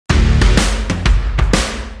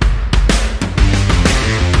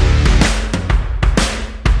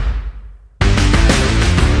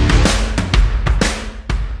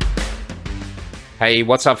Hey,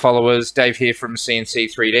 what's up followers? Dave here from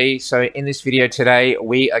CNC 3D. So in this video today,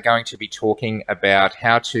 we are going to be talking about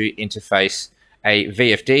how to interface a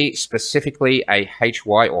VFD, specifically a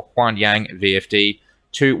HY or Huanyang VFD,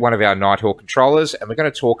 to one of our Nighthawk controllers. And we're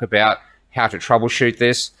going to talk about how to troubleshoot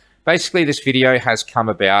this. Basically, this video has come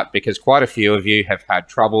about because quite a few of you have had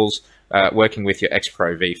troubles working with your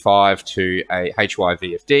X-Pro V5 to a HY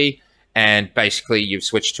VFD. And basically, you've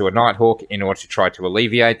switched to a Nighthawk in order to try to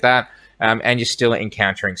alleviate that. And you're still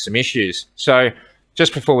encountering some issues. So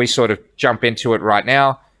just before we sort of jump into it right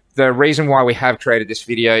now, the reason why we have created this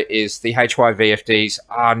video is the HY VFDs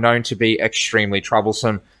are known to be extremely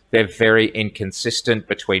troublesome. They're very inconsistent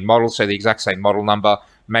between models. So the exact same model number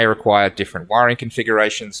may require different wiring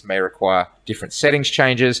configurations, may require different settings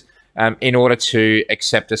changes in order to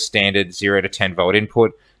accept a standard 0 to 10 volt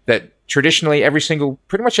input that traditionally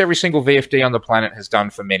pretty much every single VFD on the planet has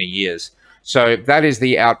done for many years. So that is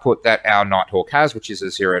the output that our Nighthawk has, which is a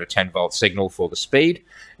 0 to 10 volt signal for the speed.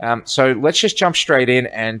 So let's just jump straight in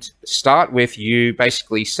and start with you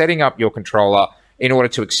basically setting up your controller in order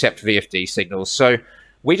to accept VFD signals. So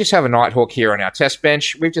we just have a Nighthawk here on our test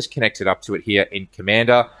bench. We've just connected up to it here in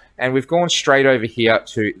Commander, and we've gone straight over here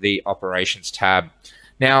to the Operations tab.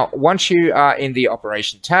 Now, once you are in the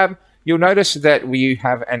Operation tab, you'll notice that we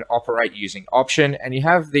have an operate using option, and you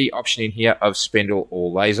have the option in here of spindle or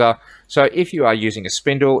laser. So if you are using a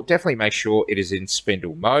spindle, definitely make sure it is in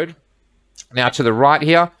spindle mode. Now to the right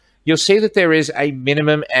here, you'll see that there is a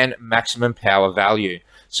minimum and maximum power value.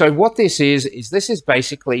 So what this is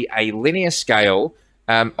basically a linear scale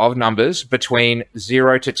of numbers between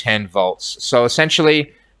 0 to 10 volts. So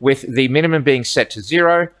essentially, with the minimum being set to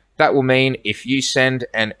 0, that will mean if you send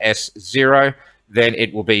an S0, then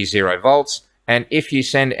it will be 0 volts. And if you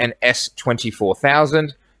send an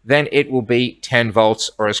S24000, then it will be 10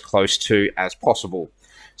 volts or as close to as possible.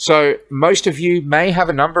 So most of you may have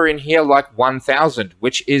a number in here like 1000,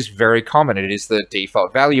 which is very common. It is the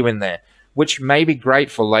default value in there, which may be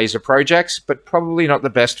great for laser projects, but probably not the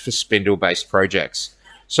best for spindle-based projects.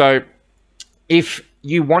 So if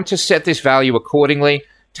you want to set this value accordingly,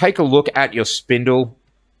 take a look at your spindle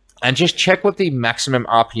and just check what the maximum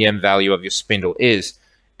RPM value of your spindle is.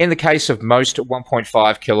 In the case of most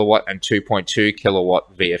 1.5 kilowatt and 2.2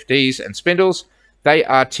 kilowatt VFDs and spindles, they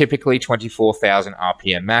are typically 24,000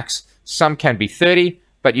 RPM max. Some can be 30,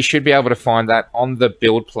 but you should be able to find that on the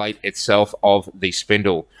build plate itself of the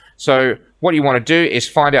spindle. So what you want to do is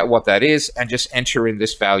find out what that is and just enter in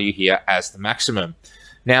this value here as the maximum.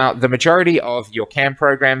 Now, the majority of your CAM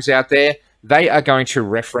programs out there, they are going to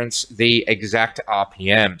reference the exact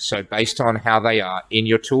RPM. So based on how they are in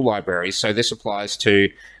your tool libraries. So this applies to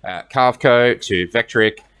Carveco, to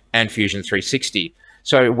Vectric, and Fusion 360.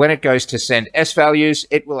 So when it goes to send S values,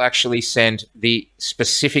 it will actually send the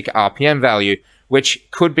specific RPM value, which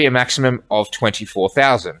could be a maximum of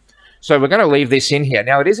 24,000. So we're going to leave this in here.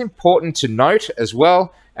 Now it is important to note as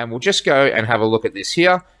well, and we'll just go and have a look at this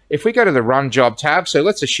here. If we go to the Run Job tab, so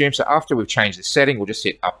let's assume, so after we've changed the setting, we'll just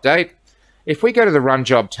hit Update. If we go to the Run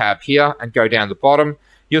Job tab here and go down the bottom,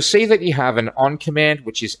 you'll see that you have an on command,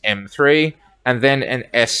 which is M3, and then an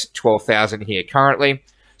S12000 here currently.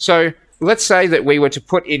 So let's say that we were to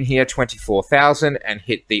put in here 24,000 and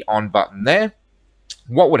hit the on button there.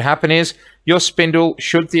 What would happen is your spindle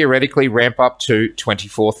should theoretically ramp up to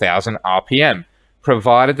 24,000 RPM,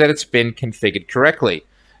 provided that it's been configured correctly.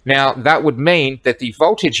 Now, that would mean that the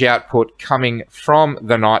voltage output coming from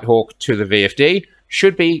the Nighthawk to the VFD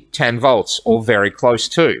should be 10 volts or very close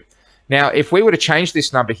to. Now, if we were to change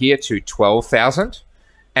this number here to 12,000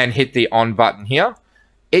 and hit the on button here,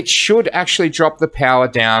 it should actually drop the power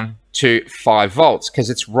down to 5 volts because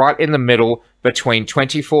it's right in the middle between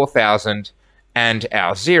 24,000 and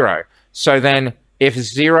our 0. So then if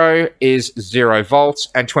 0 is 0 volts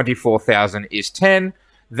and 24,000 is 10,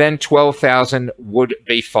 then 12,000 would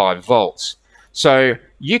be 5 volts. So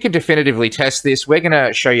you can definitively test this. We're going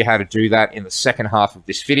to show you how to do that in the second half of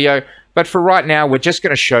this video. But for right now, we're just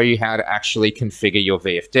going to show you how to actually configure your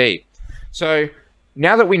VFD. So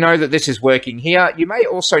now that we know that this is working here, you may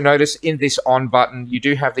also notice in this on button, you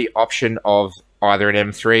do have the option of either an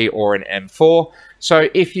M3 or an M4. So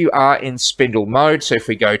if you are in spindle mode, so if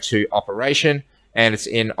we go to Operation and it's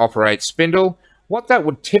in Operate Spindle, what that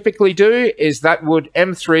would typically do is that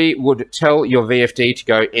M3 would tell your VFD to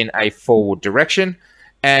go in a forward direction,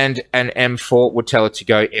 and an M4 would tell it to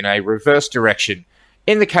go in a reverse direction.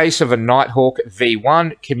 In the case of a Nighthawk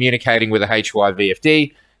V1 communicating with a HY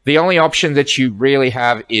VFD, the only option that you really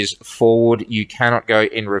have is forward. You cannot go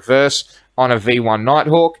in reverse on a V1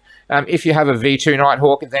 Nighthawk. If you have a V2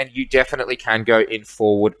 Nighthawk, then you definitely can go in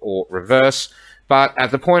forward or reverse. But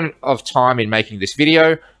at the point of time in making this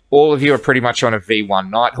video, all of you are pretty much on a V1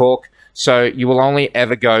 Nighthawk, so you will only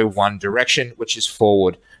ever go one direction, which is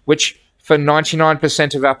forward, which for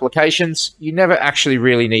 99% of applications, you never actually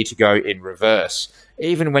really need to go in reverse.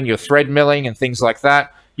 Even when you're thread milling and things like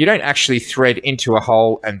that, you don't actually thread into a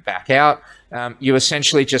hole and back out. You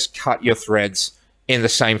essentially just cut your threads in the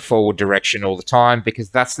same forward direction all the time, because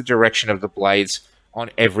that's the direction of the blades on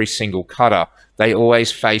every single cutter. They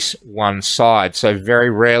always face one side, so very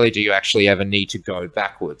rarely do you actually ever need to go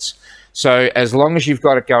backwards. So as long as you've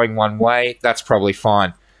got it going one way, that's probably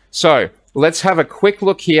fine. So let's have a quick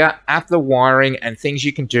look here at the wiring and things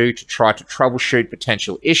you can do to try to troubleshoot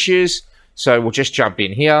potential issues. So we'll just jump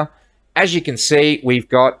in here. As you can see, we've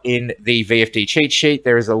got in the VFD cheat sheet,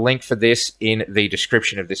 there is a link for this in the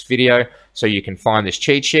description of this video, so you can find this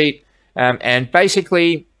cheat sheet. And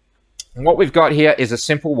basically, what we've got here is a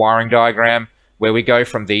simple wiring diagram where we go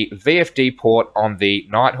from the VFD port on the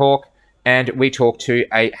Nighthawk and we talk to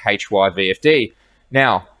a HY VFD.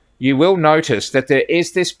 Now, you will notice that there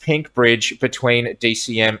is this pink bridge between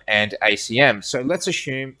DCM and ACM. So let's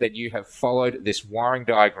assume that you have followed this wiring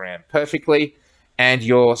diagram perfectly and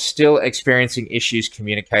you're still experiencing issues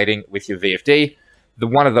communicating with your VFD.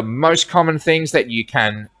 One of the most common things that you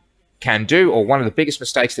can do, or one of the biggest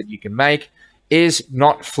mistakes that you can make, is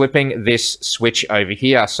not flipping this switch over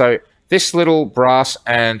here. So this little brass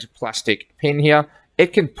and plastic pin here,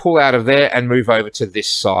 it can pull out of there and move over to this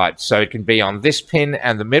side. So it can be on this pin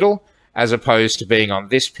and the middle, as opposed to being on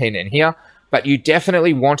this pin and here. But you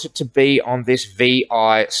definitely want it to be on this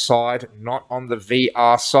VI side, not on the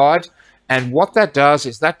VR side. And what that does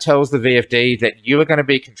is that tells the VFD that you are going to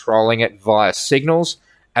be controlling it via signals,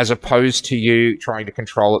 as opposed to you trying to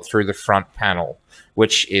control it through the front panel,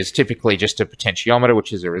 which is typically just a potentiometer,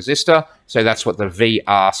 which is a resistor. So that's what the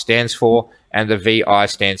VR stands for, and the VI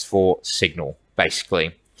stands for signal,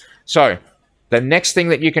 basically. So the next thing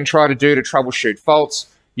that you can try to do to troubleshoot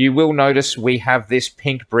faults, you will notice we have this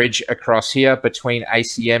pink bridge across here between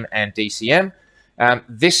ACM and DCM.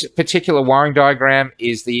 This particular wiring diagram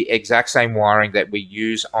is the exact same wiring that we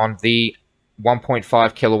use on the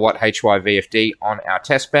 1.5 kilowatt HY VFD on our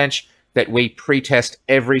test bench that we pre-test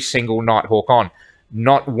every single Nighthawk on.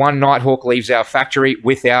 Not one Nighthawk leaves our factory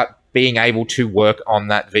without being able to work on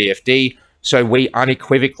that VFD. So we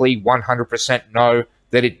unequivocally 100% know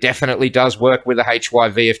that it definitely does work with a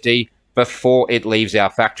HY VFD before it leaves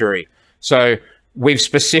our factory. So we've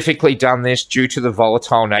specifically done this due to the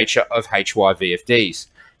volatile nature of HY VFDs.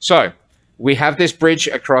 So we have this bridge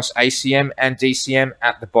across ACM and DCM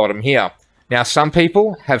at the bottom here. Now, some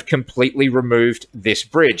people have completely removed this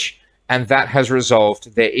bridge, and that has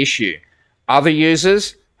resolved their issue. Other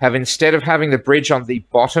users have, instead of having the bridge on the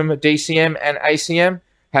bottom DCM and ACM,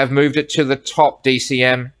 have moved it to the top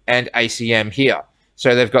DCM and ACM here.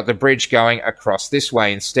 So they've got the bridge going across this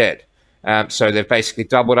way instead. So they've basically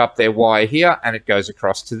doubled up their wire here, and it goes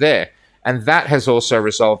across to there. And that has also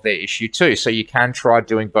resolved their issue too. So you can try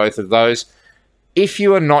doing both of those. If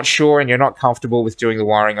you are not sure and you're not comfortable with doing the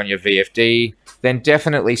wiring on your VFD, then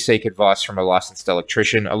definitely seek advice from a licensed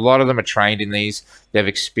electrician. A lot of them are trained in these. They've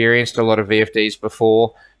experienced a lot of VFDs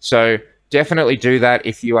before. So definitely do that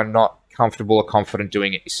if you are not comfortable or confident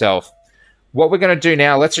doing it yourself. What we're going to do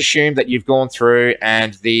now, let's assume that you've gone through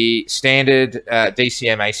and the standard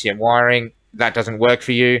DCM, ACM wiring, that doesn't work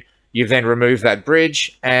for you. You've then removed that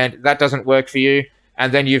bridge and that doesn't work for you.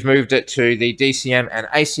 And then you've moved it to the DCM and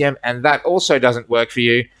ACM, and that also doesn't work for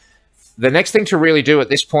you. The next thing to really do at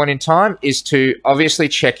this point in time is to obviously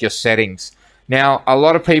check your settings. Now, a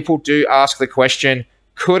lot of people do ask the question,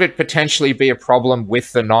 could it potentially be a problem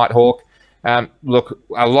with the Nighthawk? Look,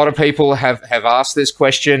 a lot of people have asked this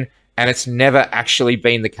question, and it's never actually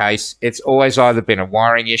been the case. It's always either been a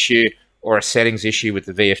wiring issue or a settings issue with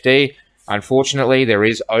the VFD. Unfortunately, there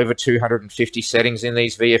is over 250 settings in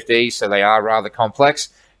these VFDs, so they are rather complex,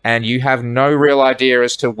 and you have no real idea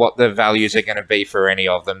as to what the values are going to be for any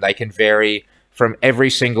of them. They can vary from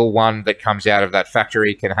every single one that comes out of that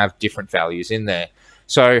factory, can have different values in there.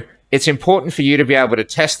 So it's important for you to be able to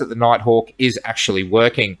test that the Nighthawk is actually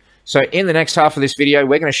working. So in the next half of this video,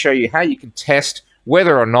 we're going to show you how you can test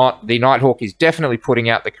whether or not the Nighthawk is definitely putting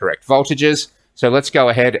out the correct voltages. So let's go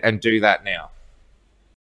ahead and do that now.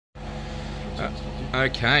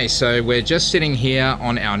 Okay, so we're just sitting here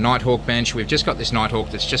on our Nighthawk bench. We've just got this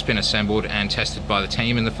Nighthawk that's just been assembled and tested by the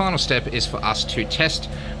team, and the final step is for us to test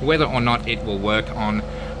whether or not it will work on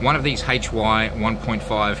one of these HY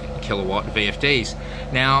 1.5 kilowatt VFDs.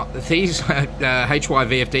 Now, these HY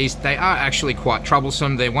VFDs, they are actually quite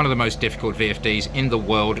troublesome. They're one of the most difficult VFDs in the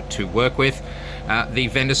world to work with. The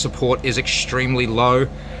vendor support is extremely low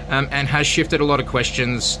and has shifted a lot of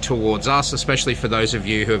questions towards us, especially for those of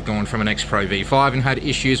you who have gone from an X-Pro V5 and had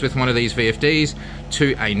issues with one of these VFDs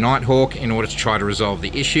to a Nighthawk in order to try to resolve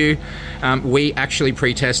the issue. We actually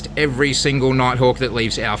pre-test every single Nighthawk that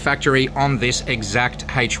leaves our factory on this exact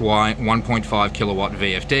HY 1.5 kilowatt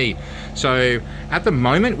VFD. So at the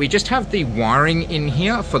moment we just have the wiring in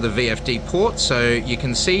here for the VFD port, so you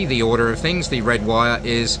can see the order of things. The red wire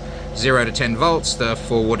is 0 to 10 volts, the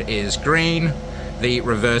forward is green, the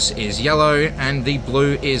reverse is yellow, and the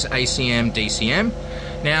blue is ACM DCM.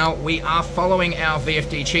 Now we are following our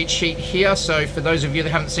VFD cheat sheet here, so for those of you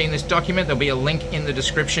that haven't seen this document, there'll be a link in the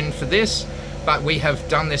description for this, but we have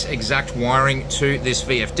done this exact wiring to this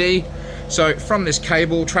VFD. So from this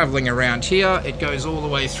cable traveling around here, it goes all the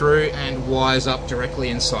way through and wires up directly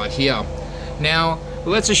inside here. Now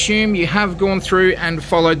let's assume you have gone through and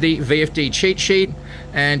followed the VFD cheat sheet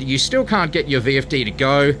and you still can't get your VFD to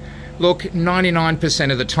go. Look,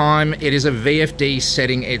 99% of the time it is a VFD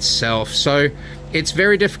setting itself. So it's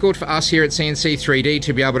very difficult for us here at CNC 3D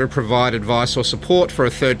to be able to provide advice or support for a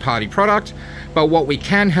third-party product, but what we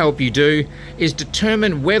can help you do is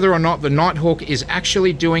determine whether or not the Nighthawk is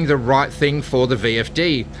actually doing the right thing for the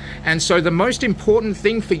VFD. And so the most important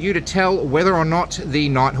thing for you to tell whether or not the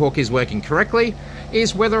Nighthawk is working correctly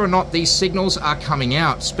is whether or not these signals are coming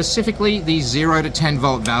out, specifically the 0 to 10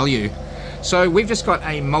 volt value. So we've just got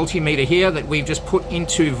a multimeter here that we've just put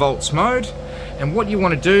into volts mode, and what you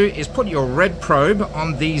want to do is put your red probe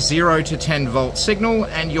on the 0 to 10 volt signal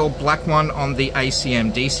and your black one on the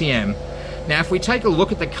ACM DCM. Now if we take a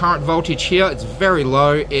look at the current voltage here, it's very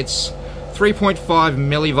low. It's 3.5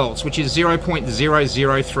 millivolts, which is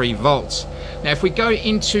 0.003 volts. Now if we go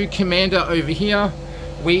into Commander over here,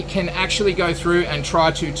 we can actually go through and try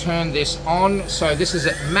to turn this on. So this is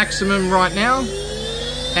at maximum right now,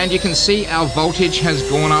 and you can see our voltage has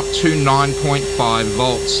gone up to 9.5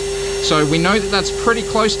 volts. So we know that that's pretty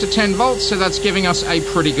close to 10 volts, so that's giving us a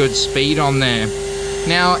pretty good speed on there.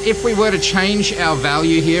 Now, if we were to change our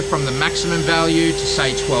value here from the maximum value to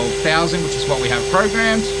say 12,000, which is what we have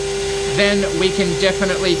programmed, then we can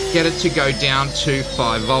definitely get it to go down to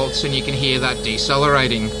 5 volts, and you can hear that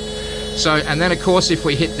decelerating. So, and then of course, if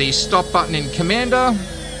we hit the stop button in Commander,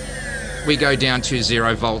 we go down to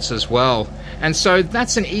 0 volts as well. And so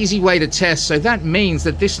that's an easy way to test. So that means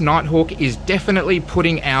that this Nighthawk is definitely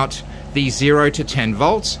putting out the 0 to 10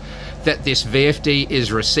 volts that this VFD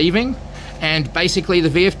is receiving, and basically the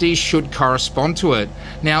VFD should correspond to it.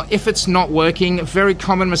 Now if it's not working, very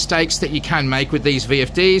common mistakes that you can make with these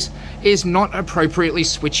VFDs is not appropriately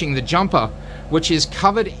switching the jumper, which is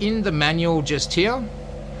covered in the manual just here,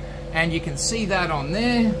 and you can see that on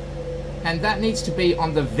there, and that needs to be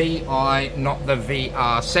on the VI, not the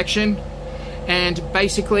VR section. And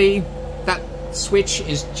basically that switch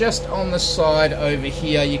is just on the side over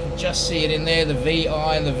here. You can just see it in there, the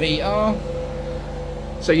VI and the VR.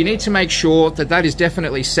 So you need to make sure that that is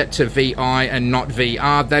definitely set to VI and not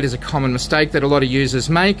VR. That is a common mistake that a lot of users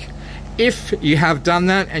make. If you have done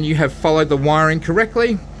that and you have followed the wiring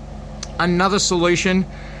correctly, another solution,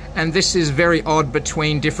 and this is very odd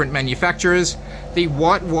between different manufacturers, the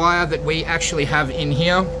white wire that we actually have in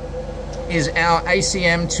here is our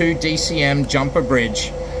ACM to DCM jumper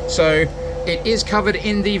bridge. So it is covered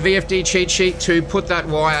in the VFD cheat sheet to put that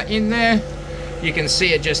wire in there. You can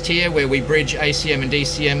see it just here where we bridge ACM and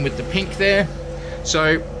DCM with the pink there.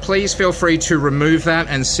 So please feel free to remove that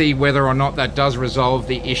and see whether or not that does resolve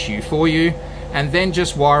the issue for you, and then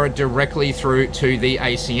just wire it directly through to the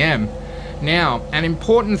ACM. Now, an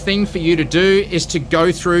important thing for you to do is to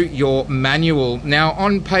go through your manual. Now,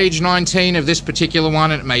 on page 19 of this particular one,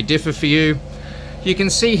 and it may differ for you, you can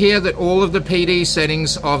see here that all of the PD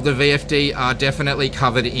settings of the VFD are definitely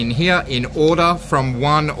covered in here in order from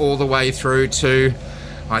 1 all the way through to,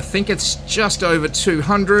 I think it's just over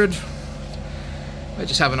 200. We're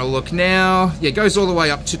just having a look now. Yeah, it goes all the way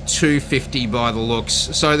up to 250 by the looks.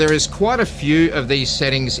 So there is quite a few of these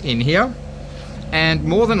settings in here, and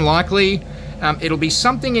more than likely it'll be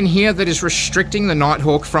something in here that is restricting the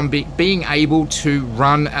Nighthawk from being able to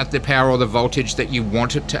run at the power or the voltage that you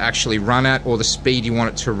want it to actually run at, or the speed you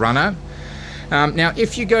want it to run at. Now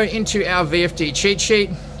if you go into our VFD cheat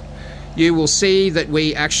sheet, you will see that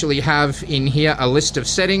we actually have in here a list of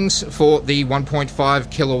settings for the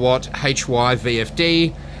 1.5 kilowatt HY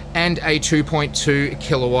VFD and a 2.2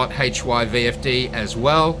 kilowatt HY VFD as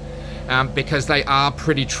well. Because they are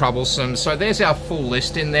pretty troublesome. So there's our full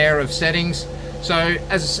list in there of settings. So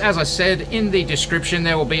as I said, in the description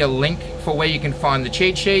there will be a link for where you can find the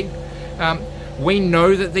cheat sheet. We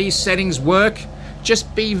know that these settings work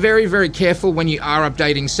just be very, very careful when you are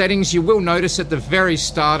updating settings. You will notice at the very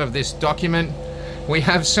start of this document, we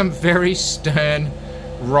have some very stern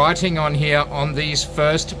writing on here on these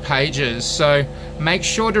first pages. So make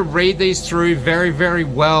sure to read these through very, very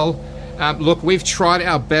well. Look, we've tried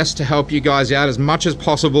our best to help you guys out as much as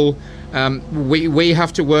possible. We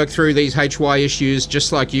have to work through these HY issues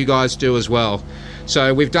just like you guys do as well.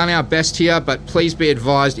 So we've done our best here, but please be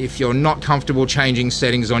advised if you're not comfortable changing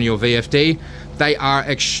settings on your VFD, they are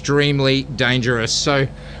extremely dangerous. So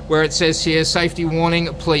where it says here, safety warning,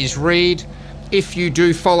 please read. If you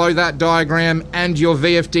do follow that diagram and your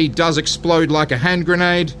VFD does explode like a hand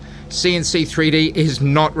grenade, CNC 3D is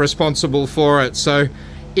not responsible for it. So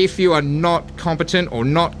if you are not competent or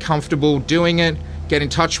not comfortable doing it, get in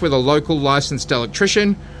touch with a local licensed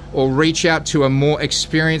electrician or reach out to a more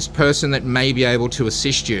experienced person that may be able to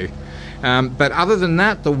assist you. But other than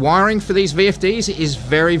that, the wiring for these VFDs is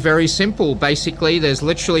very, very simple. Basically, there's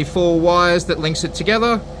literally 4 wires that links it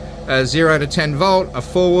together, a 0 to 10 volt, a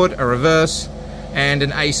forward, a reverse, and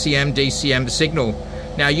an ACM DCM signal.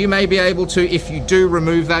 Now you may be able to, if you do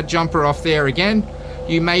remove that jumper off there again,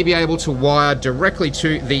 you may be able to wire directly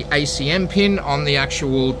to the ACM pin on the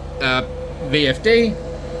actual VFD.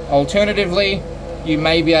 Alternatively, you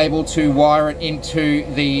may be able to wire it into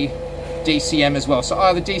the DCM as well. So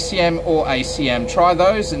either DCM or ACM. Try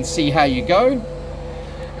those and see how you go,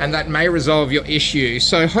 and that may resolve your issue.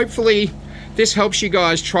 So hopefully this helps you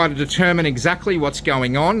guys try to determine exactly what's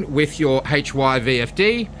going on with your HY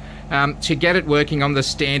VFD to get it working on the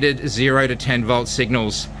standard 0 to 10 volt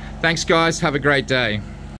signals. Thanks guys, have a great day.